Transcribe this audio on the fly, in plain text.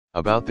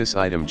About this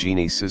item: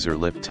 Genie Scissor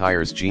Lift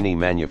Tires, Genie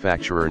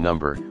manufacturer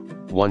number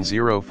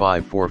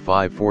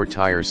 105454,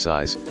 tire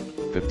size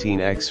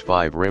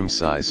 15x5, rim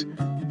size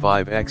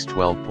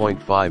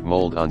 5x12.5,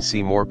 mold on.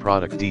 See more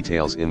product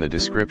details in the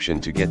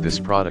description to get this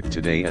product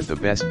today at the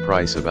best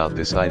price. About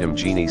this item: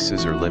 Genie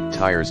Scissor Lift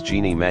Tires,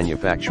 Genie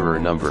manufacturer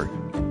number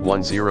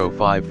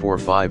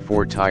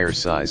 105454, tire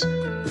size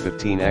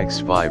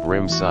 15x5,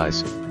 rim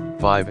size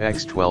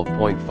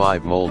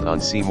 5x12.5, mold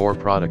on. See more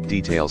product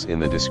details in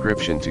the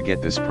description to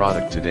get this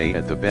product today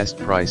at the best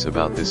price.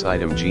 About this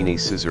item: Genie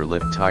Scissor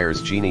Lift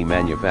Tires, Genie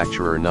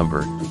manufacturer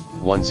number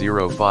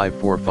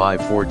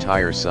 105454,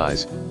 tire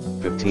size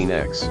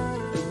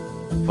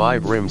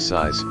 15x5, rim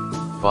size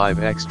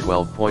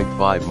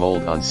 5x12.5,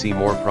 mold on. See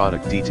more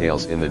product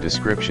details in the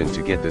description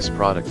to get this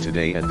product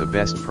today at the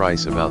best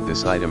price. About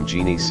this item: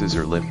 Genie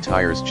Scissor Lift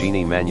Tires,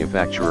 Genie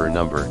manufacturer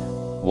number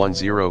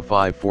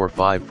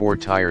 105454,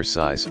 tire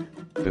size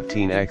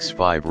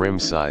 15x5, rim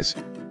size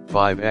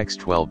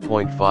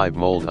 5x12.5,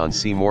 mold on.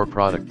 See more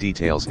product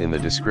details in the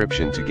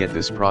description to get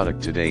this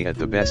product today at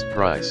the best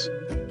price.